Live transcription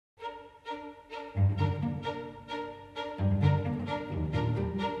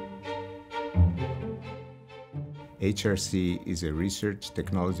HRC is a research,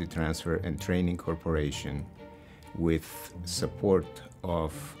 technology transfer, and training corporation with support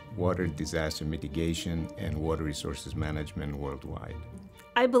of water disaster mitigation and water resources management worldwide.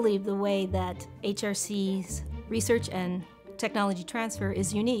 I believe the way that HRC's research and technology transfer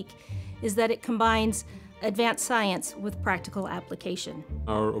is unique is that it combines advanced science with practical application.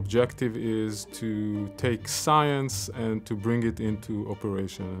 Our objective is to take science and to bring it into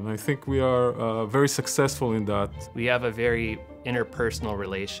operation, and I think we are very successful in that. We have a very interpersonal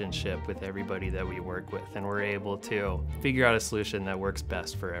relationship with everybody that we work with, and we're able to figure out a solution that works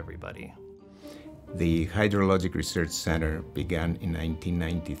best for everybody. The Hydrologic Research Center began in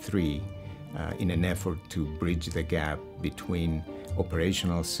 1993 in an effort to bridge the gap between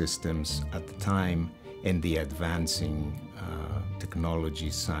operational systems at the time and the advancing technology,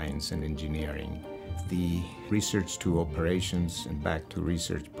 science, and engineering. The research to operations and back to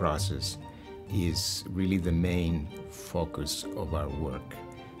research process is really the main focus of our work.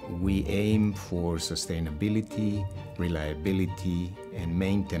 We aim for sustainability, reliability, and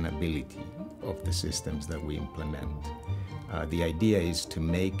maintainability of the systems that we implement. The idea is to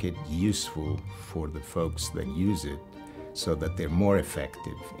make it useful for the folks that use it so that they're more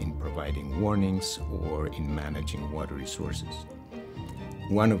effective in providing warnings or in managing water resources.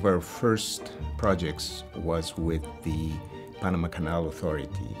 One of our first projects was with the Panama Canal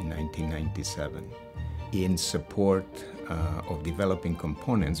Authority in 1997 in support of developing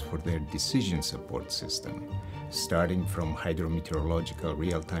components for their decision support system, starting from hydrometeorological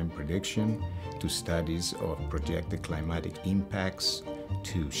real-time prediction to studies of projected climatic impacts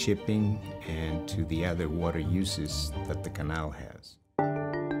to shipping and to the other water uses that the canal has.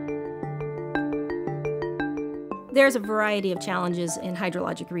 There's a variety of challenges in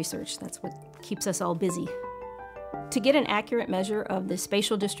hydrologic research. That's what keeps us all busy. To get an accurate measure of the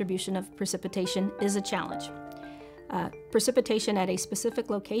spatial distribution of precipitation is a challenge. Precipitation at a specific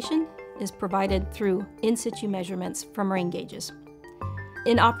location is provided through in situ measurements from rain gauges.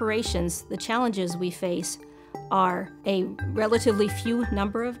 In operations, the challenges we face are a relatively few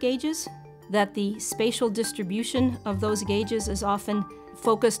number of gauges, that the spatial distribution of those gauges is often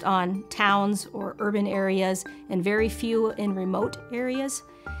focused on towns or urban areas and very few in remote areas.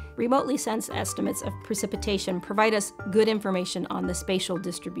 Remotely sensed estimates of precipitation provide us good information on the spatial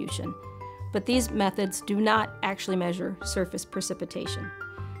distribution, but these methods do not actually measure surface precipitation.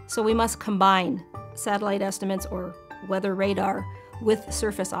 So we must combine satellite estimates or weather radar with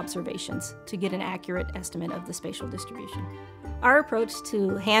surface observations to get an accurate estimate of the spatial distribution. Our approach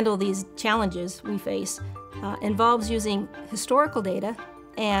to handle these challenges we face involves using historical data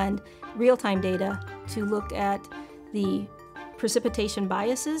and real-time data to look at the precipitation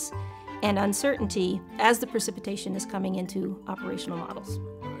biases and uncertainty as the precipitation is coming into operational models.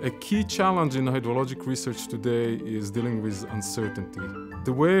 A key challenge in hydrologic research today is dealing with uncertainty.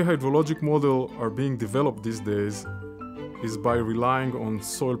 The way hydrologic models are being developed these days is by relying on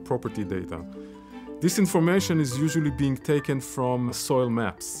soil property data. This information is usually being taken from soil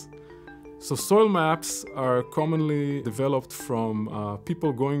maps. So soil maps are commonly developed from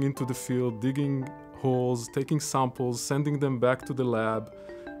people going into the field, digging holes, taking samples, sending them back to the lab,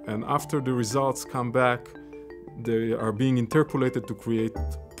 and after the results come back, they are being interpolated to create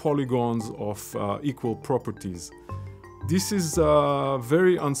polygons of equal properties. This is a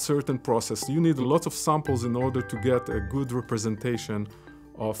very uncertain process. You need lots of samples in order to get a good representation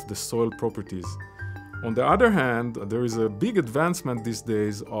of the soil properties. On the other hand, there is a big advancement these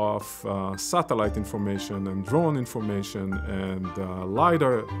days of satellite information and drone information and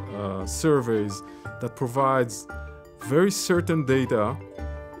LiDAR surveys that provides very certain data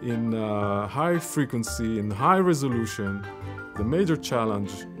in high frequency, in high resolution. The major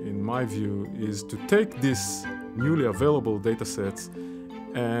challenge, in my view, is to take these newly available data sets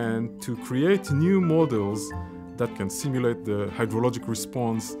and to create new models that can simulate the hydrologic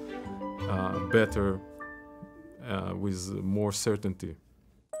response better with more certainty.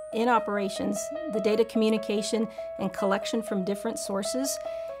 In operations, the data communication and collection from different sources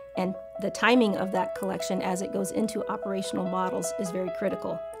and the timing of that collection as it goes into operational models is very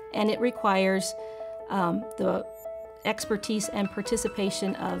critical. And it requires the expertise and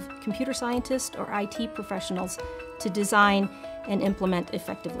participation of computer scientists or IT professionals to design and implement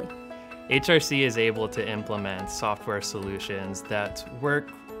effectively. HRC is able to implement software solutions that work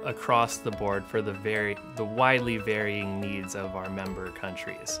across the board for the widely varying needs of our member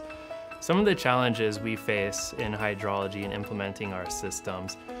countries. Some of the challenges we face in hydrology and implementing our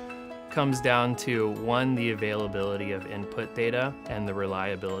systems comes down to, one, the availability of input data and the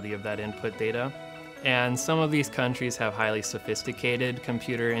reliability of that input data. And some of these countries have highly sophisticated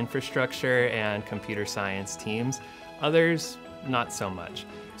computer infrastructure and computer science teams. Others, not so much.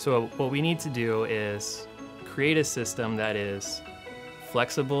 So what we need to do is create a system that is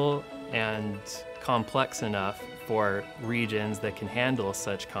flexible and complex enough for regions that can handle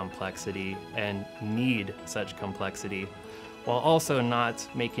such complexity and need such complexity, while also not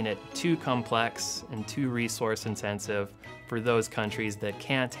making it too complex and too resource intensive for those countries that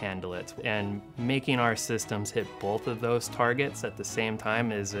can't handle it. And making our systems hit both of those targets at the same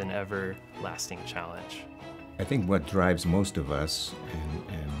time is an everlasting challenge. I think what drives most of us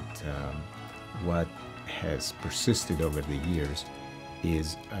and what has persisted over the years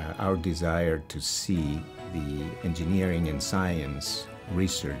is our desire to see the engineering and science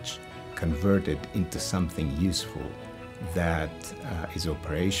research converted into something useful that is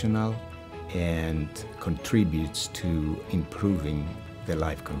operational and contributes to improving the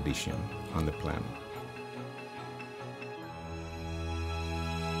life condition on the planet.